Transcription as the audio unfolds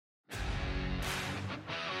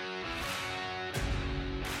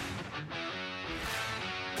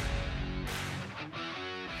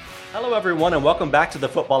Hello, everyone, and welcome back to the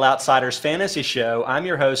Football Outsiders Fantasy Show. I'm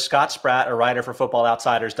your host, Scott Spratt, a writer for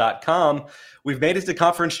FootballOutsiders.com. We've made it to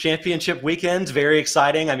Conference Championship weekend. Very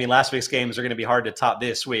exciting. I mean, last week's games are going to be hard to top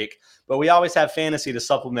this week, but we always have fantasy to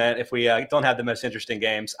supplement if we don't have the most interesting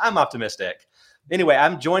games. I'm optimistic. Anyway,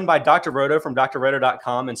 I'm joined by Dr. Roto from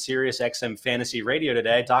drroto.com and SiriusXM Fantasy Radio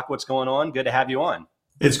today. Doc, what's going on? Good to have you on.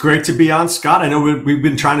 It's great to be on, Scott. I know we've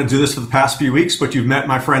been trying to do this for the past few weeks, but you've met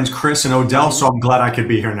my friends Chris and Odell, so I'm glad I could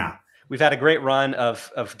be here now. We've had a great run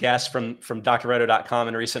of guests from drroto.com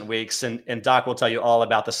in recent weeks, and Doc will tell you all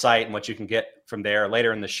about the site and what you can get from there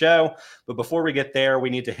later in the show. But before we get there, we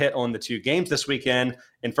need to hit on the two games this weekend.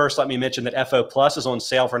 And first, let me mention that FO Plus is on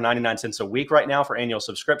sale for 99 cents a week right now for annual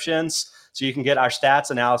subscriptions. So you can get our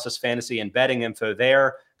stats, analysis, fantasy, and betting info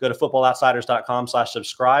there. Go to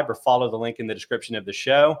footballoutsiders.com/subscribe or follow the link in the description of the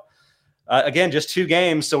show. Again, just two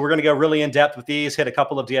games, so we're going to go really in-depth with these, hit a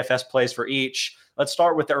couple of DFS plays for each. Let's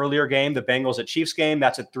start with the earlier game, the Bengals at Chiefs game.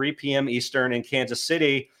 That's at 3 p.m. Eastern in Kansas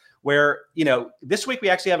City, where, this week we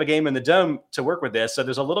actually have a game in the Dome to work with this, so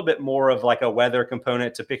there's a little bit more of like a weather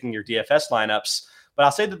component to picking your DFS lineups. But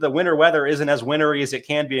I'll say that the winter weather isn't as wintry as it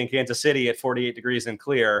can be in Kansas City at 48 degrees and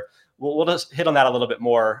clear. We'll just hit on that a little bit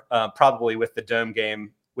more, probably with the Dome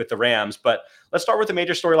game with the Rams. But let's start with the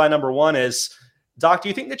major storyline. Number one is, Doc, do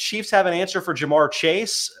you think the Chiefs have an answer for Ja'Marr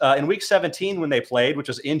Chase? In Week 17 when they played, which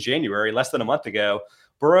was in January, less than a month ago,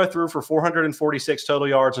 Burrow threw for 446 total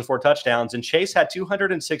yards and 4 touchdowns, and Chase had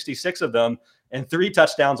 266 of them and 3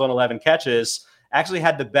 touchdowns on 11 catches. Actually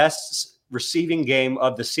had the best receiving game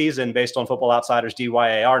of the season based on Football Outsiders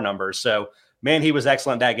DYAR numbers. So, man, he was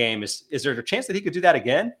excellent that game. Is there a chance that he could do that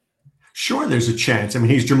again? Sure, there's a chance. I mean,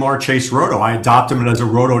 he's Ja'Marr Chase Roto. I adopted him as a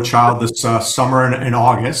Roto child this summer in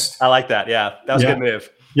August. I like that. Yeah, that was a good move.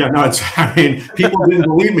 Yeah, no, people didn't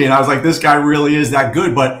believe me, and I was like, this guy really is that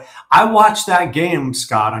good. But I watched that game,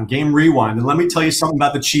 Scott, on Game Rewind, and let me tell you something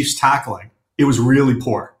about the Chiefs tackling. It was really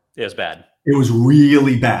poor. It was bad. It was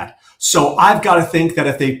really bad. So I've got to think that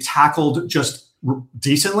if they tackled just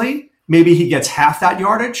decently, maybe he gets half that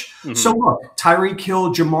yardage. Mm-hmm. So look, Tyreek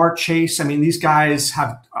Hill, Ja'Marr Chase, I mean, these guys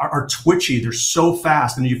are twitchy. They're so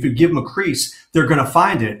fast. And if you give them a crease, they're going to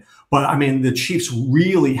find it. But, I mean, the Chiefs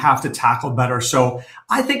really have to tackle better. So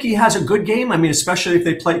I think he has a good game. I mean, especially if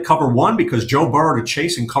they play cover one, because Joe Burrow to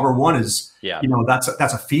Chase in cover one is,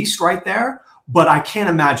 that's a feast right there. But I can't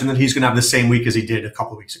imagine that he's going to have the same week as he did a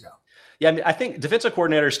couple of weeks ago. Yeah, I mean, I think defensive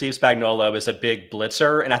coordinator Steve Spagnuolo is a big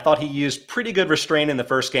blitzer, and I thought he used pretty good restraint in the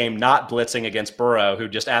first game, not blitzing against Burrow, who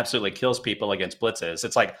just absolutely kills people against blitzes.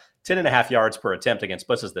 It's like 10.5 yards per attempt against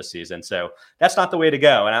blitzes this season, so that's not the way to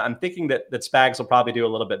go. And I'm thinking that Spags will probably do a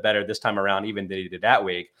little bit better this time around, even than he did that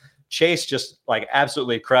week. Chase just like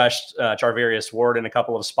absolutely crushed Charvarius Ward in a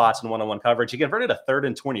couple of spots in one-on-one coverage. He converted a 3rd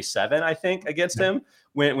and 27, I think, against him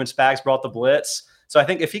when Spags brought the blitz. So I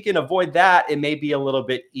think if he can avoid that, it may be a little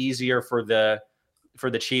bit easier for the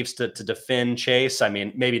Chiefs to defend Chase. I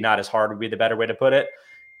mean, maybe not as hard would be the better way to put it.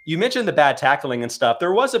 You mentioned the bad tackling and stuff.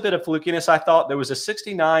 There was a bit of flukiness, I thought. There was a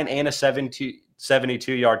 69 and a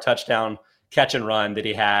 72-yard touchdown catch and run that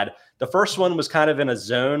he had. The first one was kind of in a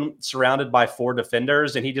zone surrounded by 4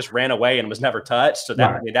 defenders, and he just ran away and was never touched. So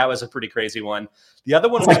that was a pretty crazy one. The other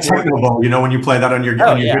one was like technical, when you play that on your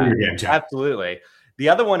video games. Yeah. Absolutely. The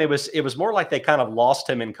other one, it was more like they kind of lost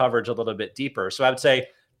him in coverage a little bit deeper. So I would say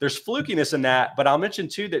there's flukiness in that, but I'll mention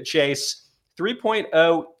too that Chase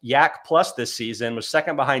 3.0 Yak plus this season was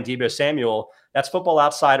second behind Deebo Samuel. That's Football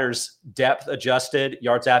Outsiders depth adjusted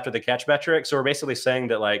yards after the catch metric. So we're basically saying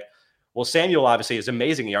that Samuel obviously is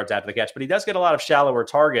amazing yards after the catch, but he does get a lot of shallower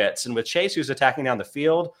targets. And with Chase, who's attacking down the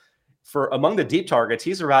field, for among the deep targets,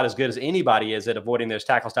 he's about as good as anybody is at avoiding those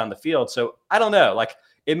tackles down the field. So I don't know,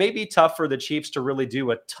 it may be tough for the Chiefs to really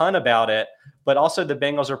do a ton about it, but also the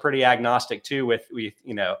Bengals are pretty agnostic too with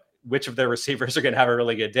which of their receivers are going to have a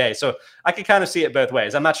really good day. So I could kind of see it both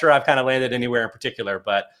ways. I'm not sure I've kind of landed anywhere in particular,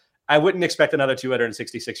 but I wouldn't expect another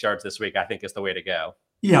 266 yards this week, I think is the way to go.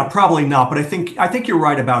 Yeah, probably not. But I think you're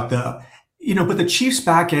right about but the Chiefs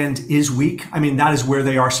back end is weak. I mean, that is where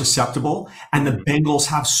they are susceptible. And the Bengals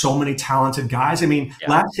have so many talented guys. I mean,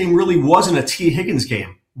 last game really wasn't a T. Higgins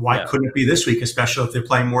game. Why couldn't it be this week, especially if they're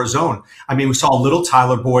playing more zone? I mean, we saw a little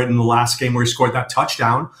Tyler Boyd in the last game where he scored that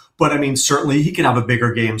touchdown, but I mean, certainly he can have a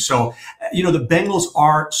bigger game. So, the Bengals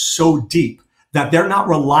are so deep that they're not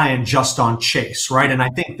relying just on Chase, right? And I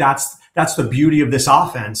think that's the beauty of this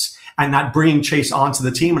offense. And that bringing Chase onto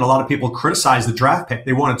the team, and a lot of people criticize the draft pick.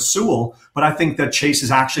 They wanted Sewell, but I think that Chase has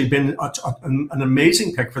actually been an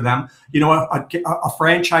amazing pick for them. A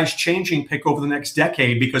franchise-changing pick over the next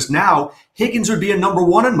decade, because now Higgins would be a number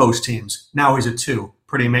 1 in most teams. Now he's a 2.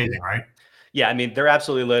 Pretty amazing, right? Yeah, I mean, they're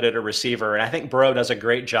absolutely loaded at receiver. And I think Burrow does a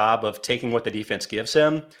great job of taking what the defense gives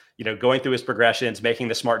him, going through his progressions, making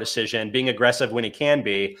the smart decision, being aggressive when he can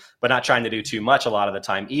be, but not trying to do too much a lot of the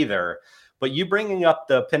time either. But you bringing up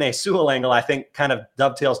the Penei Sewell angle, I think kind of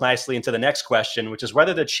dovetails nicely into the next question, which is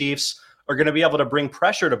whether the Chiefs are going to be able to bring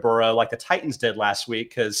pressure to Burrow like the Titans did last week,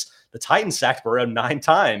 because the Titans sacked Burrow 9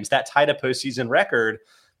 times, that tied a postseason record.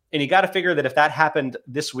 And you got to figure that if that happened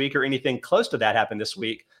this week or anything close to that happened this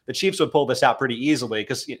week, the Chiefs would pull this out pretty easily,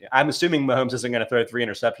 because I'm assuming Mahomes isn't going to throw 3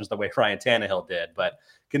 interceptions the way Ryan Tannehill did. But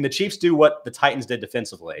can the Chiefs do what the Titans did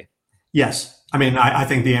defensively? Yes. I mean, I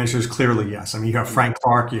think the answer is clearly yes. I mean, you have Frank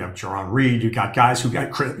Clark, you have Jarran Reed, you got guys who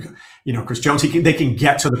got, Chris Jones. They can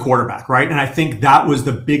get to the quarterback, right? And I think that was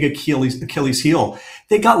the big Achilles heel.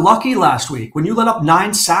 They got lucky last week. When you let up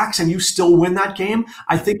 9 sacks and you still win that game,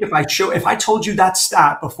 I think if I told you that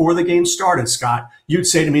stat before the game started, Scott, you'd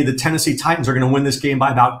say to me the Tennessee Titans are going to win this game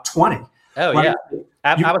by about 20. Oh, right? Yeah.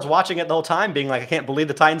 I was watching it the whole time being like, I can't believe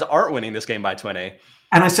the Titans aren't winning this game by 20.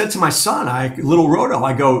 And I said to my son, little Roto,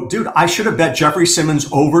 I go, dude, I should have bet Jeffrey Simmons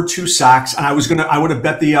over 2 sacks, and I would have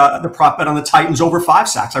bet the prop bet on the Titans over 5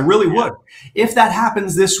 sacks. I really would. If that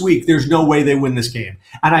happens this week, there's no way they win this game.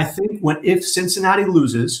 And I think if Cincinnati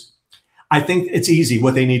loses, I think it's easy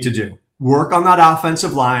what they need to do. Work on that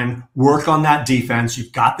offensive line, work on that defense.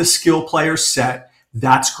 You've got the skill players set.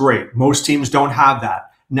 That's great. Most teams don't have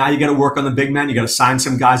that. Now you got to work on the big men. You got to sign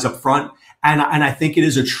some guys up front. And I think it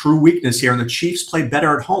is a true weakness here. And the Chiefs play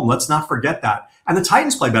better at home. Let's not forget that. And the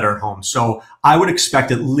Titans play better at home. So I would expect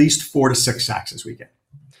at least 4 to 6 sacks this weekend.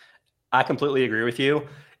 I completely agree with you.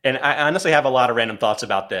 And I honestly have a lot of random thoughts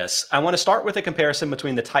about this. I want to start with a comparison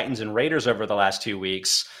between the Titans and Raiders over the last 2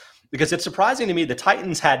 weeks, because it's surprising to me the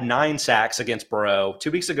Titans had 9 sacks against Burrow. 2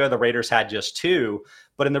 weeks ago, the Raiders had just 2.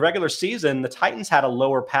 But in the regular season, the Titans had a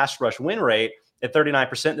lower pass rush win rate at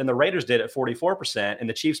 39% than the Raiders did at 44%. And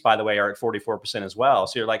the Chiefs, by the way, are at 44% as well.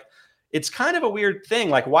 So you're like, it's kind of a weird thing.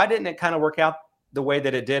 Like, why didn't it kind of work out the way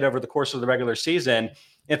that it did over the course of the regular season?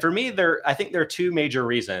 And for me, I think there are 2 major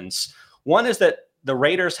reasons. One is that the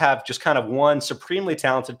Raiders have just kind of one supremely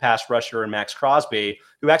talented pass rusher in Max Crosby,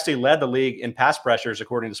 who actually led the league in pass pressures,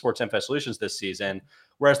 according to Sports Info Solutions this season.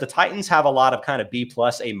 Whereas the Titans have a lot of kind of B+,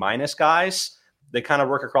 A- guys. They kind of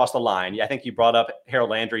work across the line. I think you brought up Harold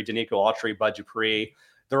Landry, Danico Autry, Bud Dupree.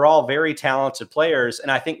 They're all very talented players.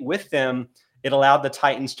 And I think with them, it allowed the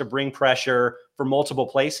Titans to bring pressure from multiple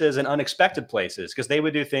places and unexpected places, because they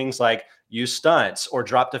would do things like use stunts or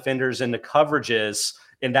drop defenders into coverages.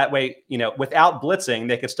 In that way, without blitzing,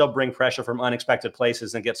 they could still bring pressure from unexpected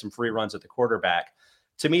places and get some free runs at the quarterback.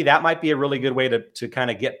 To me, that might be a really good way to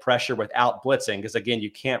kind of get pressure without blitzing, because, again,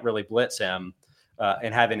 you can't really blitz him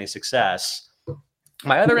and have any success.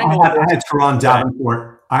 My other angle, I had Teron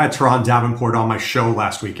Davenport. I had Teron Davenport on my show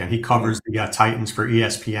last weekend. He covers the Titans for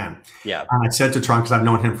ESPN. Yeah. And I said to Teron, because I've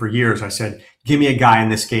known him for years, I said, give me a guy in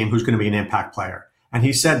this game who's going to be an impact player. And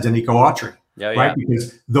he said Danico Autry. Right?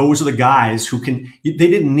 Because those are the guys who they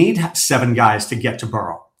didn't need 7 guys to get to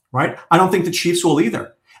Burrow, right? I don't think the Chiefs will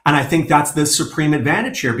either. And I think that's the supreme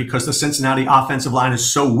advantage here, because the Cincinnati offensive line is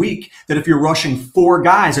so weak that if you're rushing 4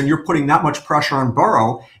 guys and you're putting that much pressure on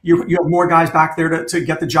Burrow, you have more guys back there to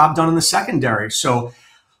get the job done in the secondary. So,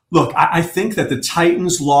 look, I think that the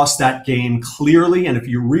Titans lost that game clearly. And if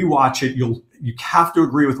you rewatch it, you have to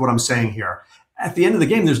agree with what I'm saying here. At the end of the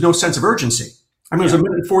game, there's no sense of urgency. I mean, it was 1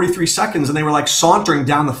 minute and 43 seconds, and they were like sauntering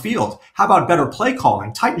down the field. How about better play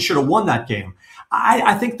calling? Titans should have won that game.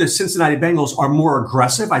 I think the Cincinnati Bengals are more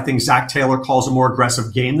aggressive. I think Zach Taylor calls a more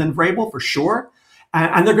aggressive game than Vrabel, for sure.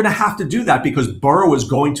 And they're going to have to do that because Burrow is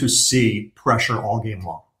going to see pressure all game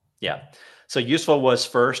long. Yeah. So Useful was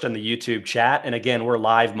first in the YouTube chat. And again, we're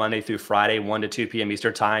live Monday through Friday, 1 to 2 p.m.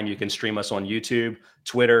 Eastern time. You can stream us on YouTube,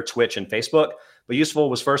 Twitter, Twitch, and Facebook. But Useful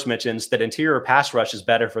was first mentions that interior pass rush is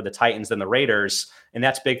better for the Titans than the Raiders. And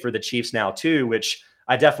that's big for the Chiefs now too, which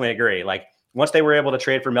I definitely agree. Like, once they were able to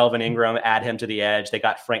trade for Melvin Ingram, add him to the edge, they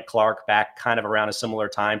got Frank Clark back kind of around a similar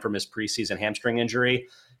time from his preseason hamstring injury.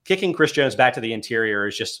 Kicking Chris Jones back to the interior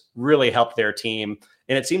has just really helped their team.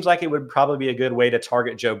 And it seems like it would probably be a good way to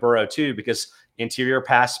target Joe Burrow too, because interior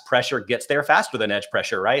pass pressure gets there faster than edge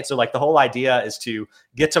pressure, right? So like the whole idea is to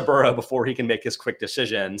get to Burrow before he can make his quick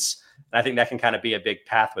decisions. And I think that can kind of be a big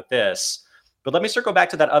path with this. But let me circle back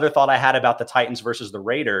to that other thought I had about the Titans versus the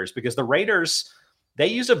Raiders, because the Raiders, they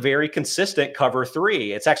use a very consistent cover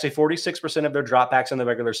 3. It's actually 46% of their dropbacks in the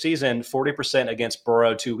regular season, 40% against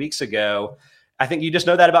Burrow 2 weeks ago. I think you just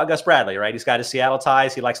know that about Gus Bradley, right? He's got his Seattle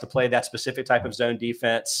ties. He likes to play that specific type of zone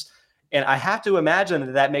defense. And I have to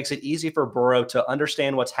imagine that makes it easy for Burrow to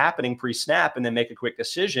understand what's happening pre-snap and then make a quick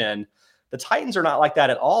decision. The Titans are not like that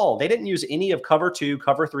at all. They didn't use any of cover 2,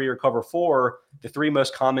 cover 3, or cover 4, the 3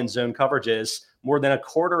 most common zone coverages, more than a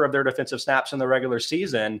quarter of their defensive snaps in the regular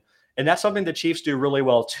season. And that's something the Chiefs do really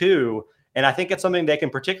well too. And I think it's something they can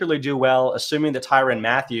particularly do well, assuming that Tyrann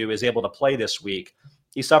Mathieu is able to play this week.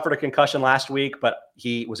 He suffered a concussion last week, but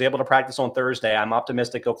he was able to practice on Thursday. I'm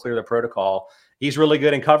optimistic he'll clear the protocol. He's really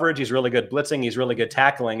good in coverage. He's really good blitzing. He's really good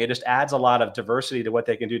tackling. It just adds a lot of diversity to what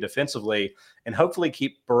they can do defensively and hopefully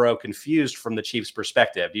keep Burrow confused from the Chiefs'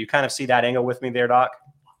 perspective. Do you kind of see that angle with me there, Doc?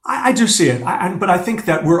 I do see it, but I think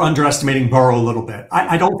that we're underestimating Burrow a little bit.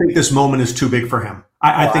 I don't think this moment is too big for him.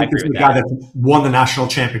 I think this is a guy that won the national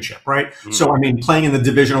championship, right? Mm-hmm. So, I mean, playing in the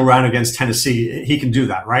divisional round against Tennessee, he can do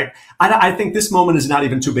that, right? I think this moment is not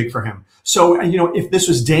even too big for him. So, if this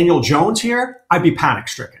was Daniel Jones here, I'd be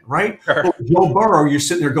panic-stricken, right? Sure. But Joe Burrow, you're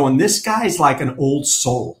sitting there going, this guy's like an old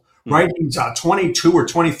soul, right? Mm-hmm. He's 22 or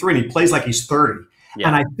 23, and he plays like he's 30. Yeah.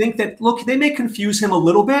 And I think that, look, they may confuse him a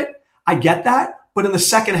little bit. I get that. But in the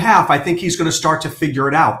second half, I think he's going to start to figure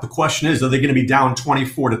it out. The question is, are they going to be down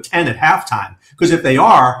 24-10 at halftime? Because if they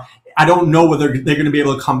are, I don't know whether they're going to be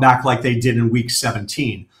able to come back like they did in week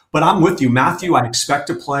 17. But I'm with you. Mathieu, I expect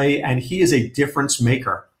to play, and he is a difference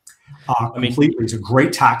maker. Completely. He's a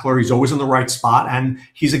great tackler. He's always in the right spot, and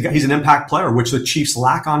he's an impact player, which the Chiefs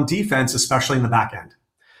lack on defense, especially in the back end.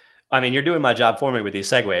 I mean, you're doing my job for me with these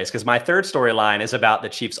segues, because my third storyline is about the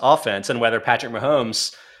Chiefs offense and whether Patrick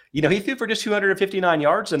Mahomes, he threw for just 259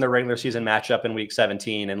 yards in the regular season matchup in week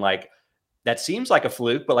 17. And that seems like a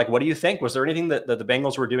fluke, but what do you think? Was there anything that the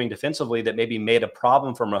Bengals were doing defensively that maybe made a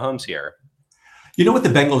problem for Mahomes here? You know what the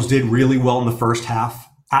Bengals did really well in the first half?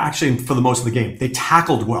 Actually, for the most of the game, they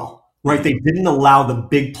tackled well, right? They didn't allow the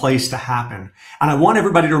big plays to happen. And I want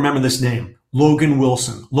everybody to remember this name, Logan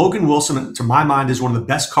Wilson. Logan Wilson, to my mind, is one of the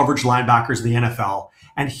best coverage linebackers in the NFL.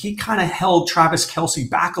 And he kind of held Travis Kelce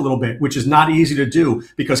back a little bit, which is not easy to do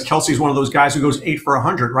because Kelce's one of those guys who goes 8 for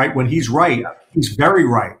 100, right? When he's right, he's very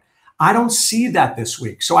right. I don't see that this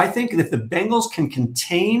week. So I think if the Bengals can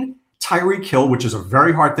contain Tyreek Hill, which is a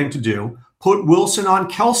very hard thing to do, put Wilson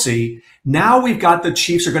on Kelce, now we've got the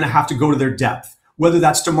Chiefs are going to have to go to their depth. Whether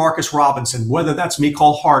that's Demarcus Robinson, whether that's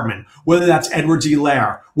Mecole Hardman, whether that's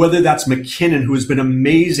Edwards-Helaire, whether that's McKinnon, who has been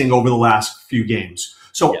amazing over the last few games.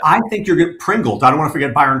 So I think you're getting Pringle. I don't want to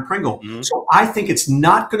forget Byron Pringle. Mm-hmm. So I think it's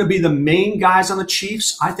not going to be the main guys on the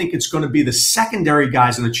Chiefs. I think it's going to be the secondary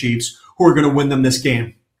guys on the Chiefs who are going to win them this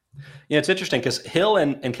game. It's interesting because Hill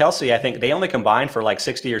and Kelce, I think they only combined for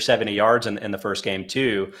 60 or 70 yards in the first game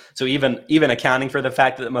too. So even accounting for the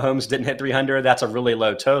fact that Mahomes didn't hit 300, that's a really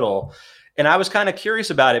low total. And I was kind of curious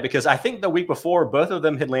about it because I think the week before, both of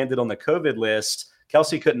them had landed on the COVID list.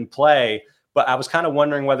 Kelce couldn't play. But I was kind of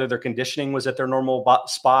wondering whether their conditioning was at their normal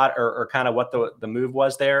spot or kind of what the move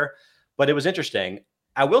was there. But it was interesting.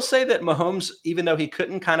 I will say that Mahomes, even though he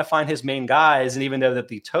couldn't kind of find his main guys, and even though that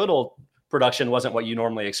the total production wasn't what you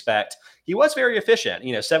normally expect, he was very efficient.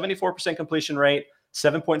 74% completion rate,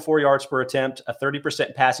 7.4 yards per attempt, a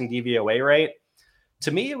 30% passing DVOA rate.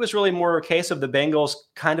 To me, it was really more a case of the Bengals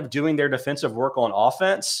kind of doing their defensive work on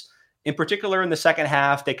offense. In particular, in the second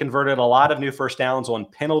half, they converted a lot of new first downs on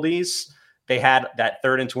penalties. They had that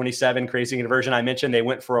 3rd and 27 crazy conversion I mentioned. They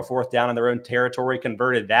went for a 4th down in their own territory,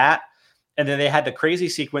 converted that. And then they had the crazy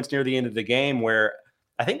sequence near the end of the game where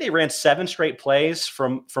I think they ran 7 straight plays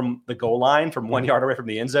from the goal line from 1 yard away from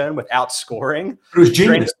the end zone without scoring. It was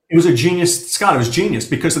genius. It was a genius, Scott. It was genius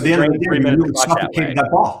because at the end of the day, you really suffocated that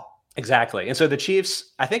ball. Exactly. And so the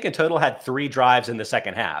Chiefs, I think in total had 3 drives in the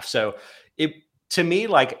second half. So to me,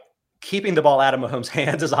 keeping the ball out of Mahomes'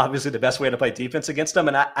 hands is obviously the best way to play defense against them.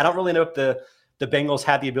 And I don't really know if the Bengals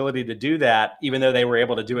had the ability to do that, even though they were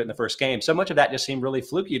able to do it in the first game. So much of that just seemed really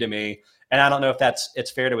fluky to me. And I don't know if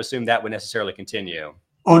it's fair to assume that would necessarily continue.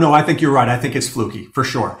 Oh, no, I think you're right. I think it's fluky for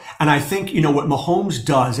sure. And I think, what Mahomes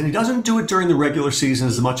does, and he doesn't do it during the regular season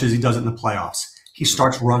as much as he does it in the playoffs. He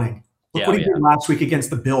starts running. Look what he did last week against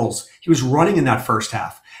the Bills. He was running in that first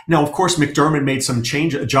half. Now, of course, McDermott made some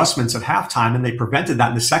adjustments at halftime, and they prevented that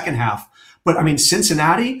in the second half. But,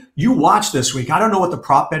 Cincinnati, you watch this week. I don't know what the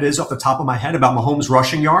prop bet is off the top of my head about Mahomes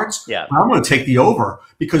rushing yards. Yeah. I'm going to take the over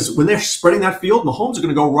because when they're spreading that field, Mahomes is going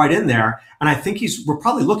to go right in there. And I think we're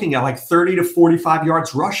probably looking at 30 to 45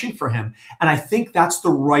 yards rushing for him. And I think that's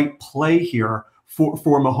the right play here for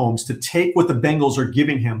Mahomes to take what the Bengals are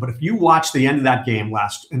giving him. But if you watch the end of that game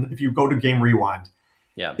and if you go to Game Rewind,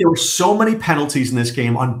 there were so many penalties in this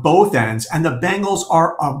game on both ends, and the Bengals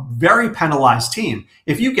are a very penalized team.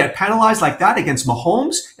 If you get penalized like that against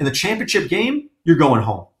Mahomes in the championship game, you're going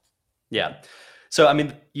home. Yeah. So, I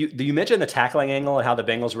mean, you mentioned the tackling angle and how the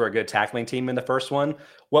Bengals were a good tackling team in the first one.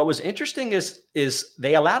 What was interesting is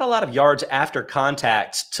they allowed a lot of yards after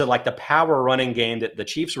contact to like the power running game that the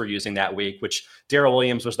Chiefs were using that week, which Darrell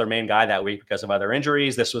Williams was their main guy that week because of other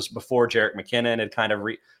injuries. This was before Jerick McKinnon had kind of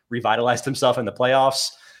revitalized himself in the playoffs.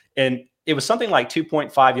 And it was something like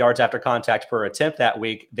 2.5 yards after contact per attempt that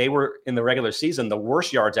week. They were in the regular season the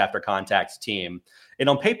worst yards after contact team. And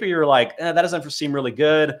on paper, you're like, that doesn't seem really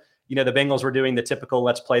good. You know, the Bengals were doing the typical,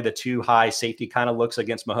 let's play the too high safety kind of looks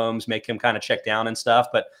against Mahomes, make him kind of check down and stuff,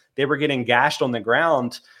 but they were getting gashed on the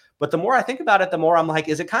ground. But the more I think about it, the more I'm like,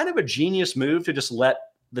 is it kind of a genius move to just let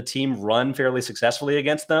the team run fairly successfully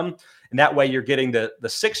against them? And that way you're getting the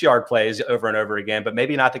 6-yard plays over and over again, but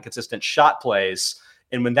maybe not the consistent shot plays.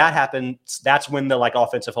 And when that happens, that's when the like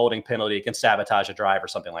offensive holding penalty can sabotage a drive or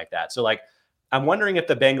something like that. So like, I'm wondering if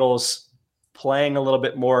the Bengals playing a little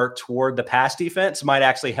bit more toward the pass defense might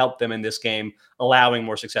actually help them in this game, allowing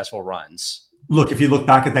more successful runs. Look, if you look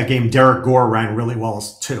back at that game, Derek Gore ran really well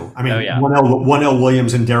too. I mean, 1L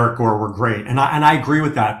Williams and Derek Gore were great. And I agree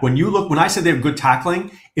with that. When I said they have good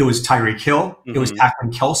tackling, it was Tyreek Hill. Mm-hmm. It was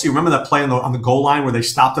tackling Kelsey. Remember that play on the goal line where they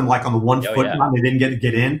stopped him like on the 1 foot line? They didn't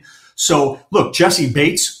get in. So look, Jesse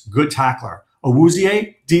Bates, good tackler.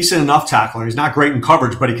 Awuzie, decent enough tackler. He's not great in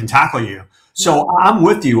coverage, but he can tackle you. So I'm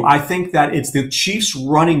with you. I think that it's the Chiefs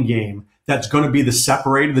running game that's going to be the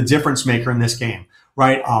separator, the difference maker in this game,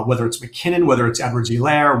 right? Whether it's McKinnon, whether it's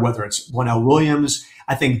Edwards-Helaire, whether it's 1L Williams,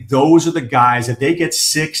 I think those are the guys that they get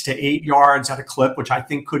 6 to 8 yards at a clip, which I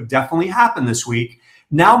think could definitely happen this week.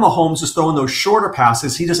 Now Mahomes is throwing those shorter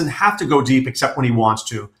passes. He doesn't have to go deep except when he wants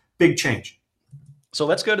to. Big change. So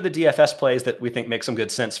let's go to the DFS plays that we think make some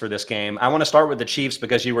good sense for this game. I want to start with the Chiefs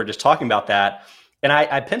because you were just talking about that. And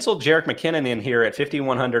I penciled Jerick McKinnon in here at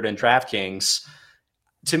 5,100 in DraftKings.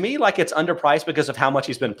 To me, like it's underpriced because of how much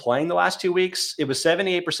he's been playing the last 2 weeks. It was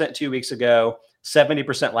 78% 2 weeks ago,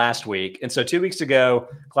 70% last week. And so 2 weeks ago,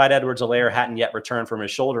 Clyde Edwards-Helaire hadn't yet returned from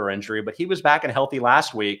his shoulder injury, but he was back and healthy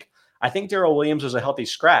last week. I think Darrell Williams was a healthy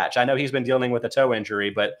scratch. I know he's been dealing with a toe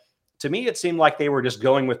injury, but to me, it seemed like they were just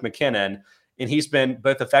going with McKinnon. And he's been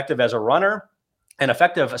both effective as a runner and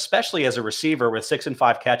effective, especially as a receiver with 6 and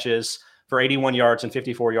 5 catches for 81 yards and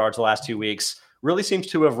 54 yards the last 2 weeks. Really seems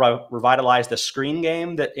to have revitalized the screen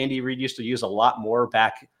game that Andy Reid used to use a lot more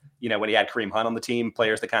back, when he had Kareem Hunt on the team,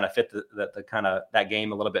 players that kind of fit the kind of that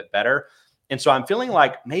game a little bit better. And so I'm feeling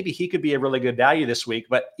like maybe he could be a really good value this week.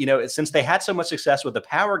 But, since they had so much success with the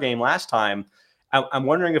power game last time, I'm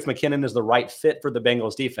wondering if McKinnon is the right fit for the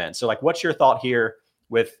Bengals defense. So like, what's your thought here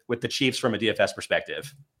with the Chiefs from a DFS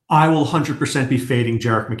perspective? I will 100% be fading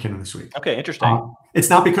Jerick McKinnon this week. Okay, interesting. It's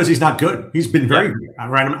not because he's not good. He's been very good,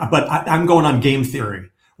 right? But I'm going on game theory,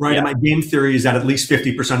 right? Yeah. And my game theory is that at least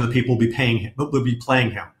 50% of the people will be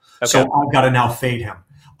playing him. Okay. So I've got to now fade him.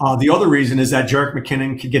 The other reason is that Jerick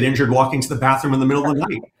McKinnon could get injured walking to the bathroom in the middle of the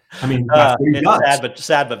night. I mean, that's what he does.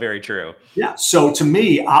 Sad, but very true. Yeah. So to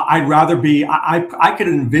me, I'd rather be. I could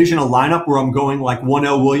envision a lineup where I'm going like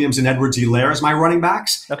 1L Williams and Edwards-Helaire as my running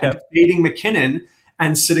backs, and fading McKinnon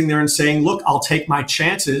and sitting there and saying, "Look, I'll take my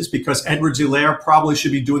chances because Edwards-Helaire probably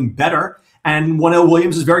should be doing better, and 1L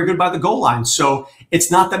Williams is very good by the goal line." So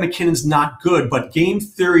it's not that McKinnon's not good, but game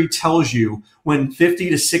theory tells you when 50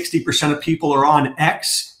 to 60% of people are on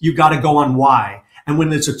X, you got to go on Y, and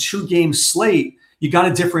when it's a 2-game slate, you got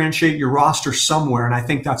to differentiate your roster somewhere. And I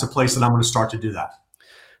think that's a place that I'm going to start to do that.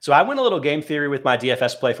 So I went a little game theory with my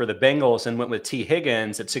DFS play for the Bengals and went with T.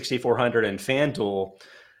 Higgins at 6,400 in FanDuel.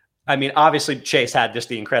 I mean, obviously Chase had just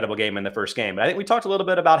the incredible game in the first game, but I think we talked a little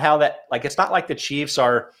bit about how that, like, it's not like the Chiefs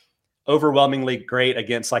are overwhelmingly great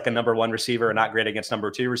against like a number 1 receiver or not great against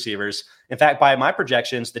number 2 receivers. In fact, by my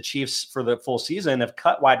projections, the Chiefs for the full season have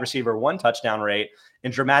cut wide receiver 1 touchdown rate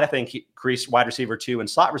and dramatically increased wide receiver 2 and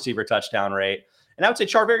slot receiver touchdown rate. And I would say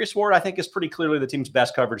Charvarius Ward, I think, is pretty clearly the team's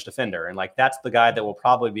best coverage defender. And like, that's the guy that will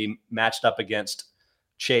probably be matched up against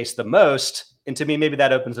Chase the most. And to me, maybe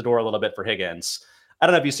that opens the door a little bit for Higgins. I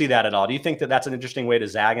don't know if you see that at all. Do you think that that's an interesting way to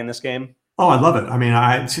zag in this game? Oh, I love it. I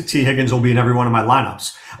mean, T. Higgins will be in every one of my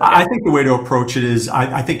lineups. Okay. I think the way to approach it is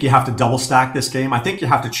I think you have to double stack this game. I think you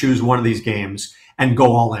have to choose one of these games and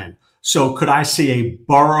go all in. So could I see a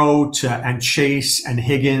Burrow and Chase and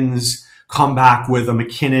Higgins come back with a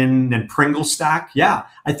McKinnon and Pringle stack? Yeah,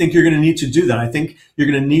 I think you're going to need to do that. I think you're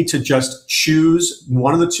going to need to just choose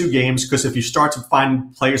one of the 2 games, because if you start to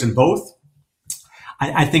find players in both,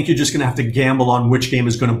 I think you're just going to have to gamble on which game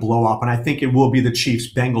is going to blow up. And I think it will be the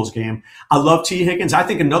Chiefs-Bengals game. I love T. Higgins. I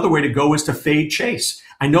think another way to go is to fade Chase.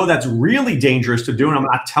 I know that's really dangerous to do, and I'm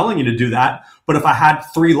not telling you to do that. But if I had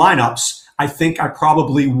 3 lineups, I think I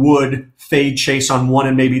probably would fade Chase on one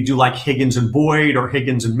and maybe do like Higgins and Boyd or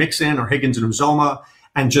Higgins and Mixon or Higgins and Uzoma.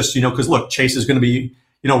 And just, because look, Chase is going to be,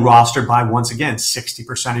 rostered by, once again,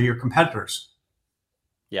 60% of your competitors.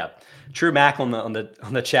 Yeah. True Mac on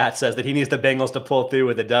the chat says that he needs the Bengals to pull through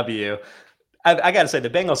with a W. I got to say, the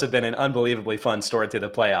Bengals have been an unbelievably fun story through the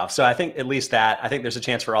playoffs. So I think at least I think there's a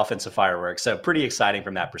chance for offensive fireworks. So pretty exciting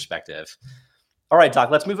from that perspective. All right,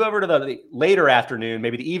 Doc, let's move over to the later afternoon,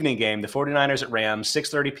 maybe the evening game, the 49ers at Rams,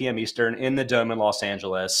 6:30 p.m. Eastern in the Dome in Los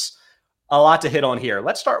Angeles. A lot to hit on here.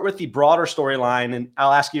 Let's start with the broader storyline, and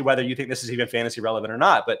I'll ask you whether you think this is even fantasy relevant or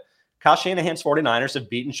not. But Kyle Shanahan's 49ers have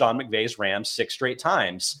beaten Sean McVay's Rams 6 straight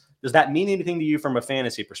times. Does that mean anything to you from a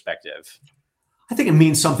fantasy perspective? I think it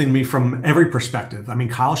means something to me from every perspective. I mean,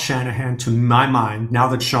 Kyle Shanahan, to my mind, now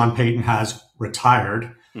that Sean Payton has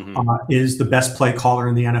retired, is the best play caller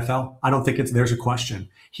in the NFL. I don't think there's a question.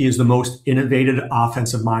 He is the most innovative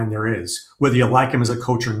offensive mind there is, whether you like him as a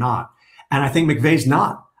coach or not. And I think McVay's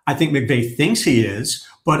not. I think McVay thinks he is,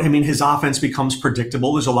 but I mean, his offense becomes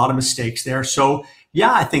predictable. There's a lot of mistakes there. So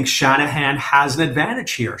yeah, I think Shanahan has an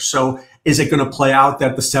advantage here. So is it going to play out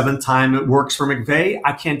that the 7th time it works for McVay?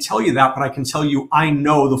 I can't tell you that, but I can tell you, I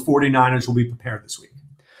know the 49ers will be prepared this week.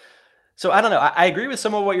 So I don't know. I agree with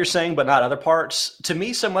some of what you're saying, but not other parts. To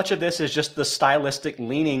me, so much of this is just the stylistic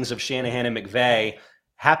leanings of Shanahan and McVay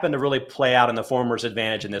happen to really play out in the former's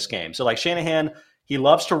advantage in this game. So like Shanahan, he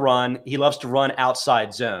loves to run. He loves to run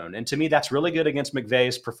outside zone. And to me, that's really good against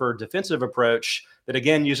McVay's preferred defensive approach that,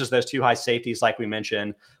 again, uses those 2 high safeties like we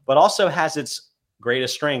mentioned, but also has its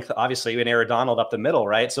greatest strength, obviously, in Aaron Donald up the middle,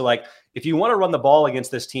 right? So like if you want to run the ball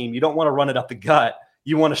against this team, you don't want to run it up the gut.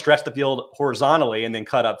 You want to stretch the field horizontally and then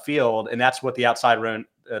cut up field. And that's what the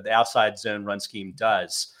outside zone run scheme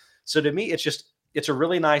does. So to me, it's a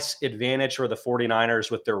really nice advantage for the 49ers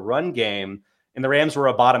with their run game. And the Rams were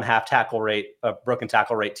a bottom half broken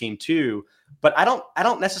tackle rate team too. But I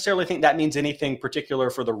don't necessarily think that means anything particular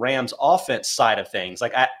for the Rams offense side of things.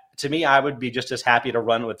 Like to me, I would be just as happy to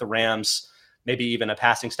run with the Rams, maybe even a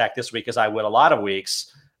passing stack this week as I would a lot of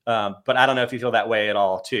weeks. But I don't know if you feel that way at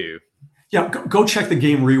all too. Yeah, go check the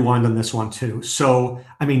game rewind on this one too. So,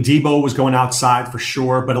 I mean, Debo was going outside for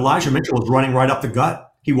sure, but Elijah Mitchell was running right up the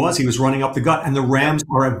gut. He was running up the gut. And the Rams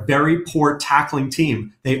are a very poor tackling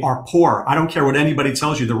team. They are poor. I don't care what anybody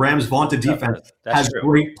tells you. The Rams' vaunted defense has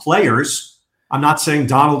great players. I'm not saying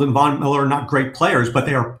Donald and Von Miller are not great players, but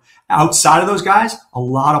they are, outside of those guys, a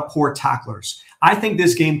lot of poor tacklers. I think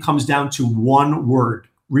this game comes down to one word,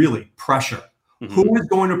 really, pressure. Mm-hmm. Who is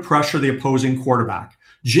going to pressure the opposing quarterback?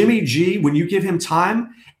 Jimmy G, when you give him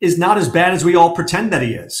time, is not as bad as we all pretend that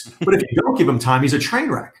he is. But if you don't give him time, he's a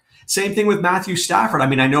train wreck. Same thing with Matthew Stafford. I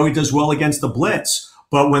mean, I know he does well against the blitz,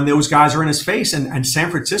 but when those guys are in his face, and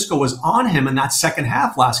San Francisco was on him in that second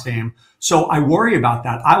half last game, so I worry about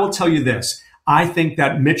that. I will tell you this. I think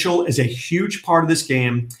that Mitchell is a huge part of this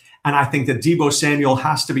game, and I think that Deebo Samuel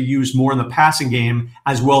has to be used more in the passing game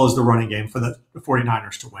as well as the running game for the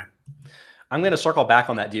 49ers to win. I'm going to circle back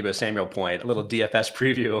on that Deebo Samuel point, a little DFS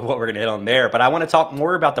preview of what we're going to hit on there. But I want to talk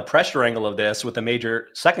more about the pressure angle of this with a major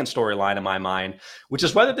second storyline in my mind, which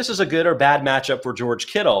is whether this is a good or bad matchup for George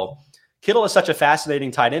Kittle. Kittle is such a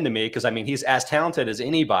fascinating tight end to me because, I mean, he's as talented as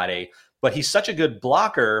anybody, but he's such a good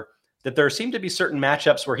blocker that there seem to be certain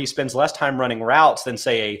matchups where he spends less time running routes than,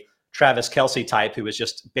 say, a Travis Kelce type who is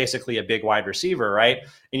just basically a big wide receiver, right?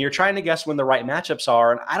 And you're trying to guess when the right matchups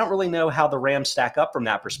are, and I don't really know how the Rams stack up from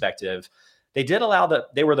that perspective. They did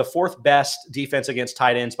they were the 4th best defense against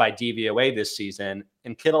tight ends by DVOA this season,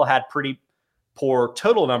 and Kittle had pretty poor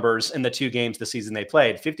total numbers in the 2 games this season they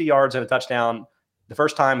played. 50 yards and a touchdown the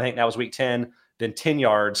first time, I think that was week 10, then 10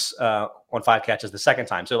 yards on 5 catches the second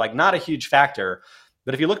time. So like not a huge factor.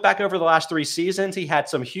 But if you look back over the last 3 seasons, he had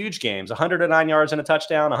some huge games, 109 yards and a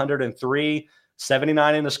touchdown, 103,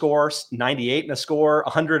 79 in the score, 98 in a score,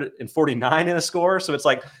 149 in a score. So it's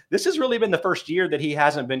like, this has really been the first year that he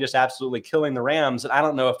hasn't been just absolutely killing the Rams. And I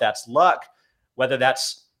don't know if that's luck, whether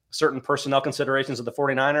that's certain personnel considerations of the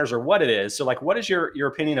 49ers or what it is. So like, what is your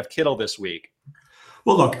opinion of Kittle this week?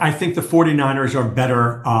 Well, look, I think the 49ers are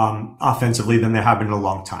better offensively than they have been in a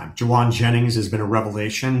long time. Jawan Jennings has been a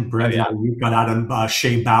revelation. Brandon Ayuk got out of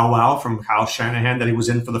Shea Bow Wow from Kyle Shanahan that he was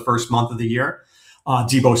in for the first month of the year.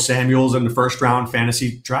 Deebo Samuel's in the first round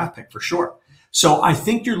fantasy draft pick for sure. So I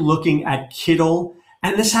think you're looking at Kittle,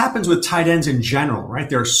 and this happens with tight ends in general, right?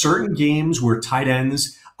 There are certain games where tight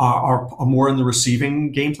ends are more in the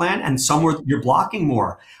receiving game plan and some where you're blocking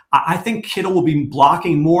more. I think Kittle will be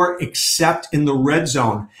blocking more except in the red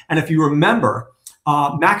zone. And if you remember,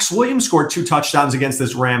 Max Williams scored 2 touchdowns against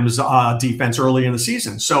this Rams defense early in the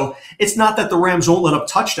season. So it's not that the Rams won't let up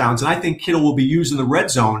touchdowns, and I think Kittle will be used in the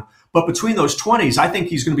red zone. But between those 20s, I think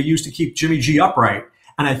he's going to be used to keep Jimmy G upright.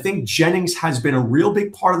 And I think Jennings has been a real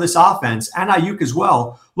big part of this offense, and Ayuk as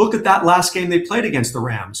well. Look at that last game they played against the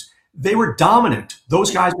Rams. They were dominant.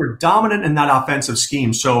 Those guys were dominant in that offensive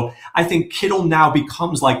scheme. So I think Kittle now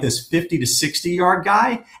becomes like this 50 to 60-yard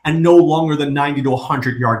guy and no longer the 90 to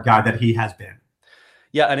 100-yard guy that he has been.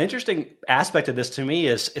 Yeah, an interesting aspect of this to me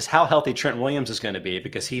is how healthy Trent Williams is going to be,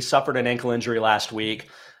 because he suffered an ankle injury last week.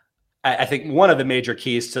 I think one of the major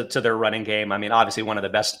keys to their running game, I mean, obviously one of the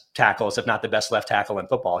best tackles, if not the best left tackle in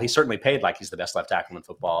football. He's certainly paid like he's the best left tackle in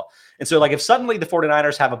football. And so like if suddenly the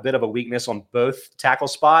 49ers have a bit of a weakness on both tackle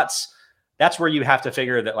spots, that's where you have to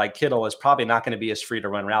figure that like Kittle is probably not going to be as free to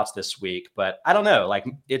run routes this week. But I don't know, like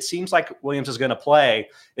it seems like Williams is going to play.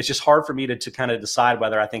 It's just hard for me to kind of decide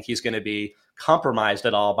whether I think he's going to be compromised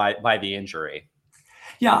at all by the injury.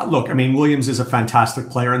 Yeah, look, I mean, Williams is a fantastic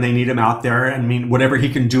player and they need him out there. I mean, whatever he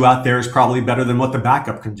can do out there is probably better than what the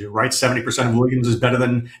backup can do, right? 70% of Williams is better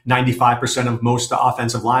than 95% of most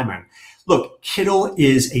offensive linemen. Look, Kittle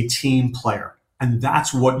is a team player, and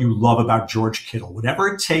that's what you love about George Kittle. Whatever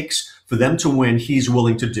it takes for them to win, he's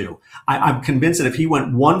willing to do. I'm convinced that if he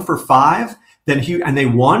went 1 for 5, and they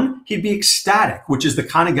won, he'd be ecstatic, which is the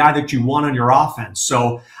kind of guy that you want on your offense.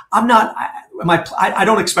 So I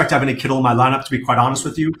don't expect to have any Kittle in my lineup, to be quite honest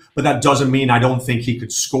with you, but that doesn't mean I don't think he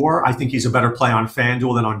could score. I think he's a better play on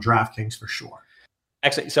FanDuel than on DraftKings for sure.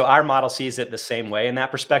 Actually, so our model sees it the same way in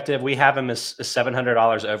that perspective. We have him as $700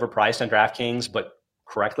 overpriced on DraftKings, but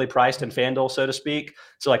correctly priced in FanDuel, so to speak.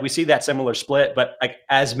 So like we see that similar split, but like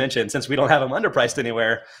as mentioned, since we don't have him underpriced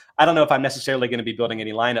anywhere, I don't know if I'm necessarily going to be building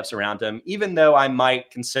any lineups around him, even though I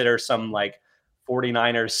might consider some like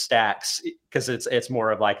 49ers stacks because it's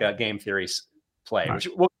more of like a game theory play, right, which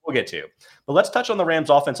we'll get to. But let's touch on the Rams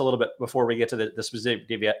offense a little bit before we get to the specific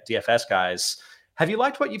DFS guys. Have you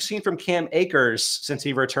liked what you've seen from Cam Akers since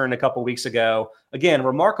he returned a couple weeks ago? Again,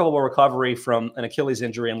 remarkable recovery from an Achilles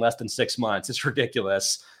injury in less than 6 months. It's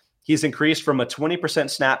ridiculous. He's increased from a 20%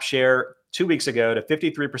 snap share 2 weeks ago to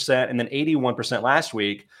 53% and then 81% last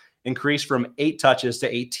week, increased from 8 touches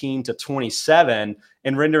to 18 to 27,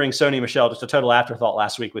 and rendering Sony Michel just a total afterthought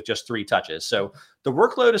last week with just 3 touches. So the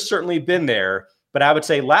workload has certainly been there, but I would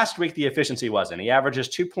say last week the efficiency wasn't. He averages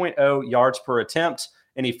 2.0 yards per attempt,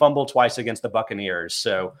 and he fumbled twice against the Buccaneers.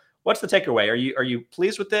 So what's the takeaway? Are you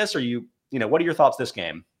pleased with this? What are your thoughts this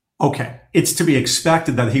game? Okay. It's to be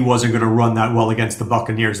expected that he wasn't going to run that well against the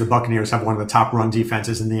Buccaneers. The Buccaneers have one of the top run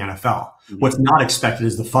defenses in the NFL. Mm-hmm. What's not expected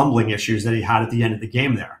is the fumbling issues that he had at the end of the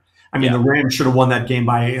game there. I mean, the Rams should have won that game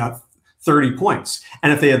by 30 points.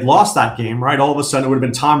 And if they had lost that game, right, all of a sudden it would have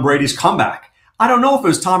been Tom Brady's comeback. I don't know if it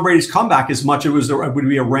was Tom Brady's comeback as much as it would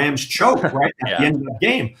be a Rams choke, right, at the end of the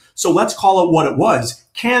game. So let's call it what it was.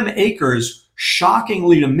 Cam Akers,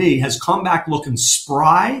 shockingly to me, has come back looking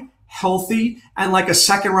spry, healthy, and like a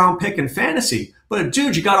second-round pick in fantasy. But,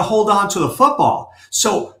 dude, you got to hold on to the football.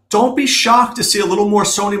 So don't be shocked to see a little more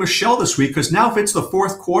Sony Michel this week, because now if it's the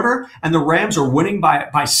fourth quarter and the Rams are winning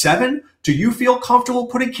by 7, do you feel comfortable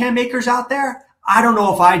putting Cam Akers out there? I don't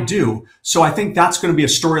know if I do. So I think that's going to be a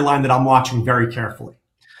storyline that I'm watching very carefully.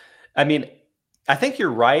 I mean, I think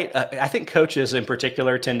you're right. I think coaches in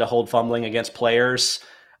particular tend to hold fumbling against players.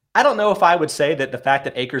 I don't know if I would say that the fact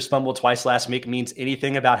that Akers fumbled twice last week means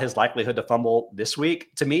anything about his likelihood to fumble this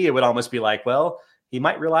week. To me, it would almost be like, well, he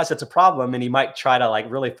might realize it's a problem and he might try to like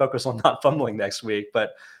really focus on not fumbling next week.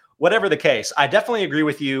 But whatever the case, I definitely agree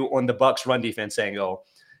with you on the Bucs run defense angle.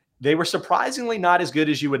 They were surprisingly not as good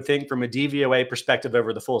as you would think from a DVOA perspective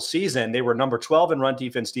over the full season. They were number 12 in run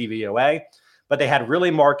defense DVOA, but they had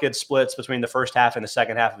really marked splits between the first half and the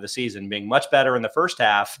second half of the season, being much better in the first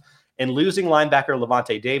half and losing linebacker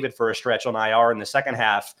Levante David for a stretch on IR in the second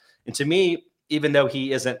half. And to me, even though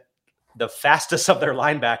he isn't the fastest of their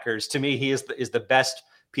linebackers, to me, he is the best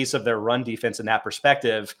piece of their run defense in that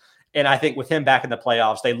perspective. And I think with him back in the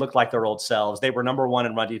playoffs, they look like their old selves. They were number 1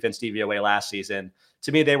 in run defense DVOA last season.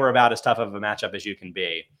 To me, they were about as tough of a matchup as you can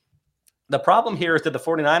be. The problem here is that the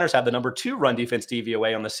 49ers have the number 2 run defense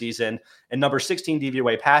DVOA on the season and number 16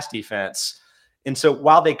 DVOA pass defense. And so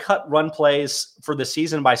while they cut run plays for the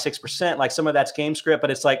season by 6%, like some of that's game script, but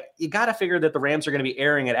it's like you got to figure that the Rams are going to be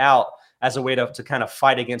airing it out as a way to kind of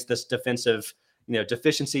fight against this defensive,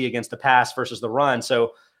 deficiency against the pass versus the run.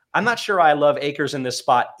 So I'm not sure I love Akers in this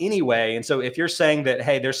spot anyway. And so if you're saying that,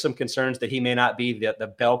 hey, there's some concerns that he may not be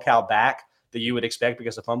the bell cow back that you would expect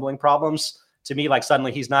because of fumbling problems, to me, like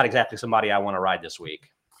suddenly he's not exactly somebody I want to ride this week.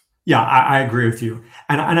 Yeah, I agree with you.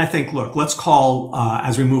 And I think, look, let's call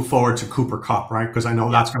as we move forward to Cooper Kupp, right? Because I know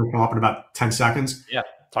Yeah. that's going to come up in about 10 seconds. Yeah.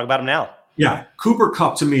 Talk about him now. Yeah, Cooper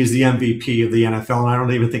Kupp to me is the MVP of the NFL, and I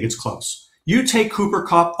don't even think it's close. You take Cooper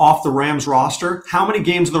Kupp off the Rams roster, how many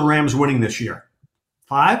games are the Rams winning this year?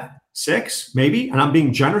 5, 6, maybe? And I'm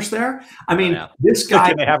being generous there. I mean, this guy.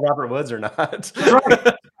 Can they have Robert Woods or not?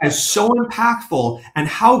 Right. Is so impactful. And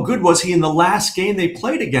how good was he in the last game they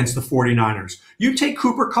played against the 49ers? You take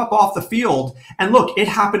Cooper Kupp off the field, and look, it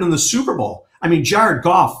happened in the Super Bowl. I mean, Jared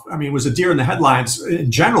Goff, was a deer in the headlines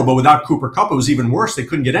in general, but without Cooper Kupp, it was even worse. They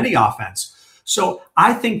couldn't get any offense. So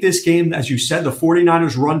I think this game, as you said, the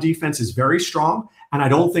 49ers run defense is very strong, and I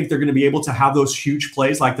don't think they're going to be able to have those huge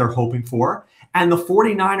plays like they're hoping for. And the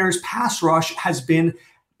 49ers pass rush has been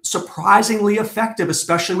surprisingly effective,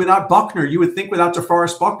 especially without Buckner. You would think without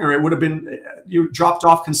DeForest Buckner, it would have been you dropped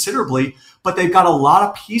off considerably, but they've got a lot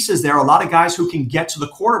of pieces there, a lot of guys who can get to the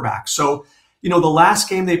quarterback. So, the last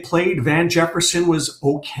game they played, Van Jefferson was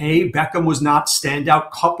okay. Beckham was not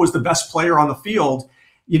standout. Kupp was the best player on the field.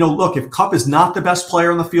 Look, if Kupp is not the best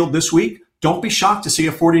player on the field this week, don't be shocked to see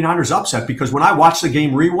a 49ers upset, because when I watched the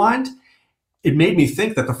game rewind, it made me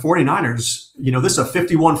think that the 49ers, this is a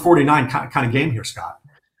 51-49 kind of game here, Scott.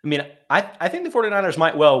 I think the 49ers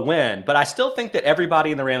might well win, but I still think that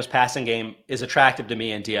everybody in the Rams passing game is attractive to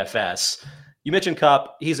me in DFS. You mentioned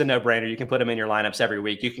Kupp. He's a no-brainer. You can put him in your lineups every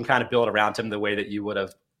week. You can kind of build around him the way that you would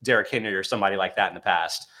have Derrick Henry or somebody like that in the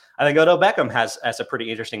past. I think Odell Beckham has a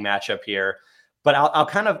pretty interesting matchup here, but I'll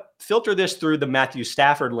kind of filter this through the Matthew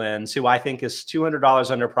Stafford lens, who I think is $200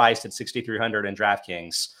 underpriced at $6,300 in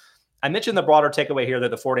DraftKings. I mentioned the broader takeaway here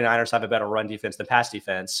that the 49ers have a better run defense than pass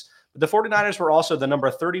defense, but the 49ers were also the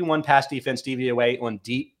number 31 pass defense DVOA on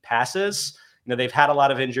deep passes. They've had a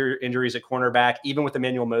lot of injuries at cornerback. Even with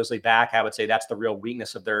Emmanuel Mosley back, I would say that's the real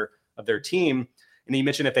weakness of their team. And you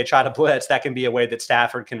mentioned if they try to blitz, that can be a way that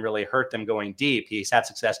Stafford can really hurt them going deep. He's had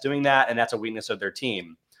success doing that, and that's a weakness of their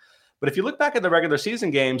team. But if you look back at the regular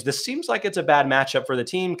season games, this seems like it's a bad matchup for the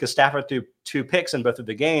team because Stafford threw 2 picks in both of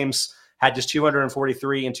the games, had just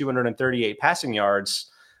 243 and 238 passing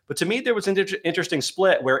yards. But to me, there was an interesting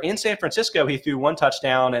split where in San Francisco, he threw 1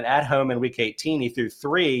 touchdown, and at home in Week 18, he threw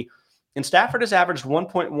 3. And Stafford has averaged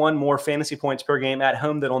 1.1 more fantasy points per game at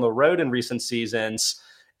home than on the road in recent seasons.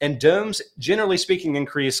 And domes, generally speaking,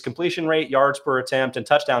 increase completion rate, yards per attempt, and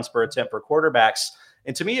touchdowns per attempt for quarterbacks.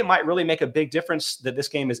 And to me, it might really make a big difference that this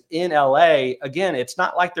game is in LA. Again, it's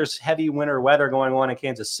not like there's heavy winter weather going on in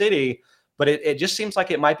Kansas City, but it just seems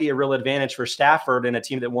like it might be a real advantage for Stafford and a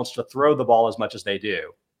team that wants to throw the ball as much as they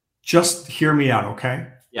do. Just hear me out, okay?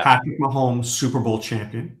 Yeah. Patrick Mahomes, Super Bowl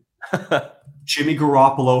champion. Jimmy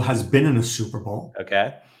Garoppolo has been in a Super Bowl.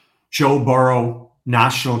 Okay. Joe Burrow,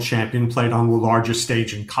 national champion, played on the largest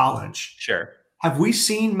stage in college. Sure. Have we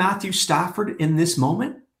seen Matthew Stafford in this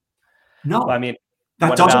moment? No. Well,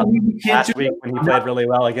 that doesn't mean he can't last do week it. when he played really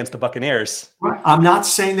well against the Buccaneers. I'm not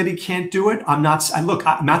saying that he can't do it. Look,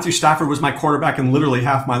 Matthew Stafford was my quarterback in literally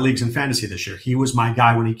half my leagues in fantasy this year. He was my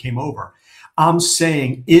guy when he came over. I'm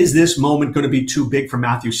saying, is this moment going to be too big for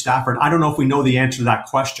Matthew Stafford? I don't know if we know the answer to that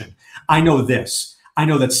question. I know this. I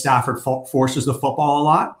know that Stafford forces the football a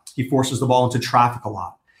lot. He forces the ball into traffic a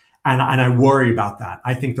lot. And I worry about that.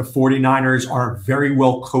 I think the 49ers are a very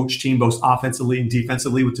well coached team, both offensively and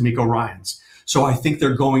defensively, with DeMeco Ryans. So I think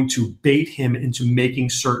they're going to bait him into making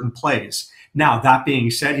certain plays. Now, that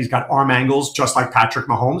being said, he's got arm angles just like Patrick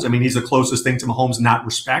Mahomes. He's the closest thing to Mahomes in that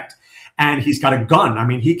respect. And he's got a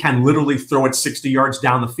gun. He can literally throw it 60 yards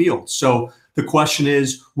down the field. So the question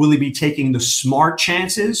is, will he be taking the smart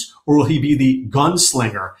chances or will he be the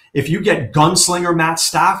gunslinger? If you get gunslinger Matt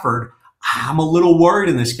Stafford, I'm a little worried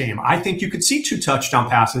in this game. I think you could see 2 touchdown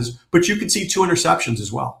passes, but you could see 2 interceptions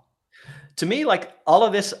as well. To me, all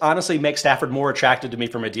of this honestly makes Stafford more attractive to me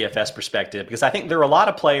from a DFS perspective, because I think there are a lot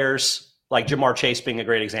of players, like Jamar Chase being a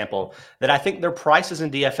great example, that I think their prices in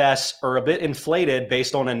DFS are a bit inflated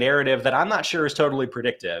based on a narrative that I'm not sure is totally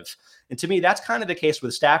predictive. And to me, that's kind of the case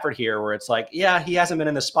with Stafford here, where it's like, yeah, he hasn't been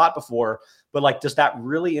in this spot before, but does that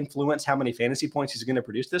really influence how many fantasy points he's going to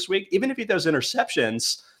produce this week? Even if he throws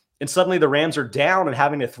interceptions and suddenly the Rams are down and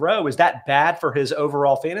having to throw, is that bad for his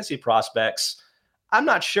overall fantasy prospects? I'm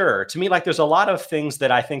not sure. To me, there's a lot of things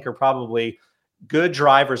that I think are probably good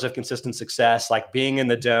drivers of consistent success, like being in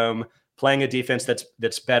the dome, playing a defense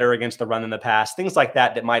that's better against the run than the pass, things like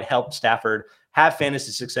that might help Stafford have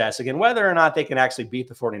fantasy success. Again, whether or not they can actually beat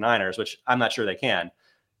the 49ers, which I'm not sure they can.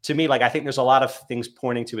 To me, I think there's a lot of things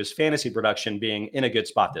pointing to his fantasy production being in a good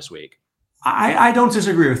spot this week. I don't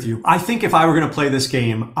disagree with you. I think if I were going to play this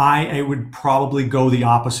game, I would probably go the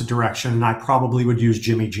opposite direction, and I probably would use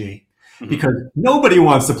Jimmy G. because nobody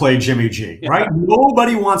wants to play Jimmy G, right?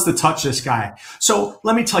 Nobody wants to touch this guy. So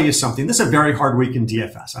let me tell you something. This is a very hard week in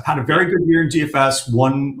DFS. I've had a very good year in DFS,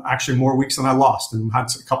 won actually more weeks than I lost, and had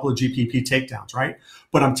a couple of GPP takedowns, right?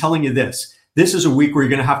 But I'm telling you this is a week where you're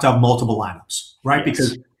going to have multiple lineups, right? Yes.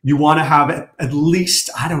 Because you want to have at least,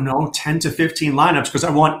 10 to 15 lineups, because I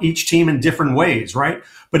want each team in different ways, right?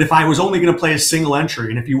 But if I was only going to play a single entry,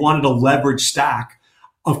 and if you wanted a leverage stack,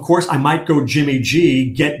 of course, I might go Jimmy G,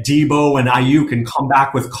 get Debo and Ayuk, and come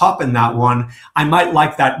back with Kupp in that one. I might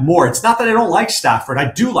like that more. It's not that I don't like Stafford.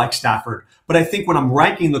 I do like Stafford. But I think when I'm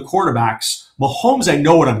ranking the quarterbacks, Mahomes, I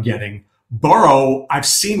know what I'm getting. Burrow, I've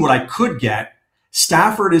seen what I could get.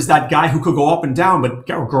 Stafford is that guy who could go up and down, but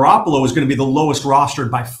Garoppolo is going to be the lowest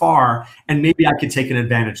rostered by far, and maybe I could take an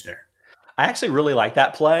advantage there. I actually really like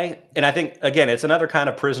that play. And I think, again, it's another kind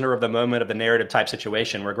of prisoner of the moment of the narrative type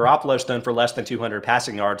situation where Garoppolo's thrown for less than 200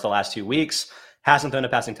 passing yards the last 2 weeks, hasn't thrown a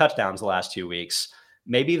passing touchdowns the last 2 weeks.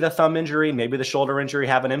 Maybe the thumb injury, maybe the shoulder injury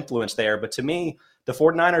have an influence there. But to me, the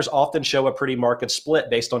 49ers often show a pretty marked split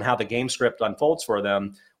based on how the game script unfolds for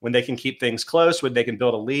them. When they can keep things close, when they can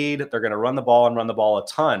build a lead, they're going to run the ball and run the ball a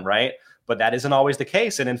ton, right? But that isn't always the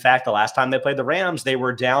case. And in fact, the last time they played the Rams, they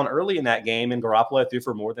were down early in that game, and Garoppolo threw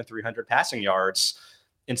for more than 300 passing yards.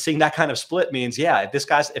 And seeing that kind of split means,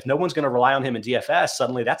 if no one's going to rely on him in DFS,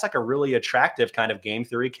 suddenly that's like a really attractive kind of game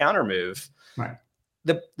theory counter move. Right.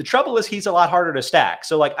 The trouble is he's a lot harder to stack.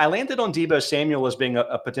 So I landed on Deebo Samuel as being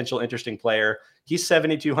a potential interesting player. He's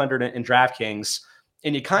 7,200 in DraftKings.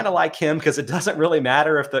 And you kind of like him because it doesn't really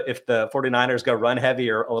matter if the 49ers go run heavy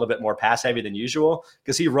or a little bit more pass heavy than usual,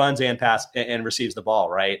 because he runs and pass and receives the ball,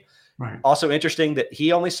 right? Right. Also interesting that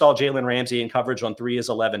he only saw Jalen Ramsey in coverage on 3 of his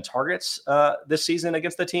 11 targets this season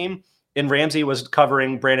against the team. And Ramsey was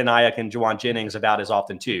covering Brandon Ayuk and Juwan Jennings about as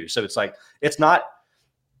often too. So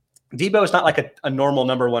Debo is not like a normal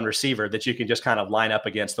number one receiver that you can just kind of line up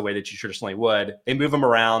against the way that you traditionally would. They move him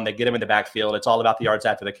around. They get him in the backfield. It's all about the yards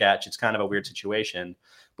after the catch. It's kind of a weird situation.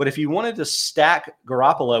 But if you wanted to stack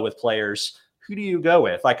Garoppolo with players, who do you go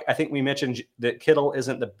with? I think we mentioned that Kittle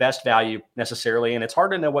isn't the best value necessarily, and it's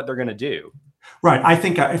hard to know what they're going to do. Right. I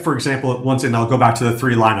think, for example, once again, I'll go back to the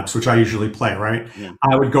 3 lineups, which I usually play, right? Yeah.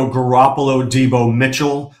 I would go Garoppolo, Debo,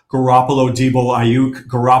 Mitchell, Garoppolo, Debo, Ayuk,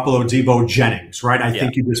 Garoppolo, Debo, Jennings, right? I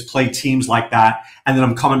think you just play teams like that. And then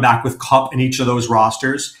I'm coming back with Kupp in each of those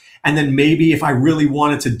rosters. And then maybe if I really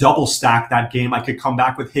wanted to double stack that game, I could come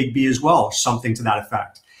back with Higbee as well, or something to that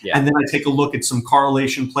effect. Yeah. And then I take a look at some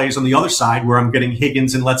correlation plays on the other side where I'm getting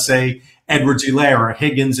Higgins and, let's say, Edwards-Helaire, or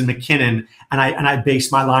Higgins and McKinnon, and I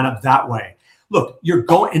base my lineup that way. Look, you're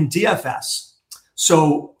going in DFS.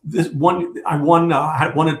 So this one, took down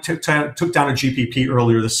a GPP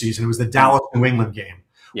earlier this season. It was the Dallas New England game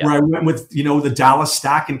where I went with, the Dallas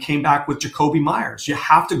stack and came back with Jacoby Myers. You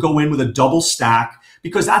have to go in with a double stack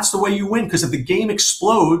because that's the way you win. Because if the game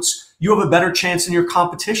explodes, you have a better chance in your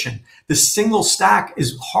competition. The single stack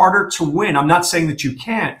is harder to win. I'm not saying that you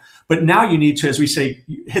can't, but now you need to, as we say,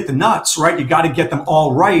 hit the nuts, right? You got to get them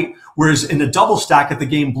all right. Whereas in a double stack, if the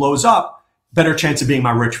game blows up, better chance of being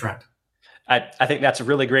my rich friend. I think that's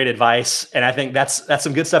really great advice. And I think that's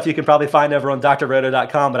some good stuff you can probably find over on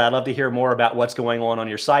drroto.com, but I'd love to hear more about what's going on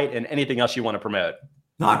your site and anything else you want to promote.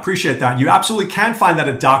 No, I appreciate that. You absolutely can find that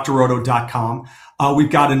at drroto.com.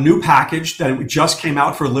 We've got a new package that just came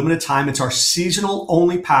out for a limited time. It's our seasonal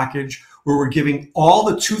only package where we're giving all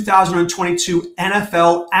the 2022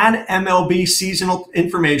 NFL and MLB seasonal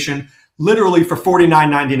information literally for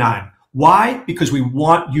 $49.99. Why? Because we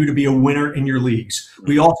want you to be a winner in your leagues.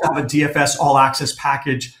 We also have a DFS All Access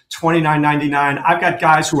package, $29.99. I've got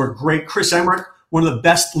guys who are great. Chris Emmerich, one of the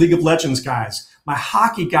best League of Legends guys. My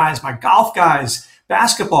hockey guys, my golf guys,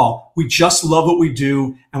 basketball. We just love what we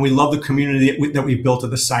do, and we love the community that we've built at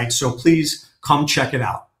the site. So please come check it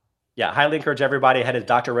out. Yeah, highly encourage everybody to head to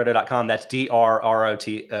drroto.com. That's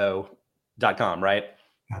drroto.com, right?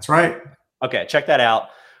 That's right. Okay, check that out.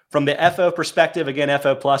 From the FO perspective, again,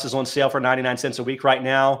 FO Plus is on sale for 99 cents a week right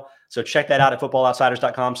now. So check that out at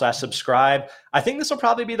footballoutsiders.com/subscribe. I think this will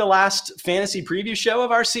probably be the last fantasy preview show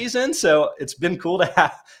of our season. So it's been cool to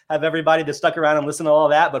have everybody that stuck around and listen to all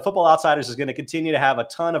that. But Football Outsiders is going to continue to have a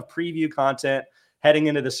ton of preview content heading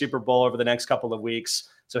into the Super Bowl over the next couple of weeks.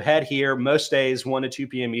 So head here most days, 1 to 2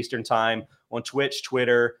 p.m. Eastern time on Twitch,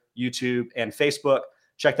 Twitter, YouTube, and Facebook.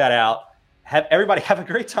 Check that out. Everybody have a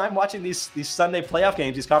great time watching these Sunday playoff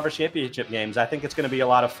games, these conference championship games. I think it's going to be a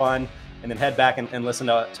lot of fun. And then head back and listen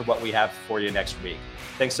to what we have for you next week.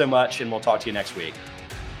 Thanks so much, and we'll talk to you next week.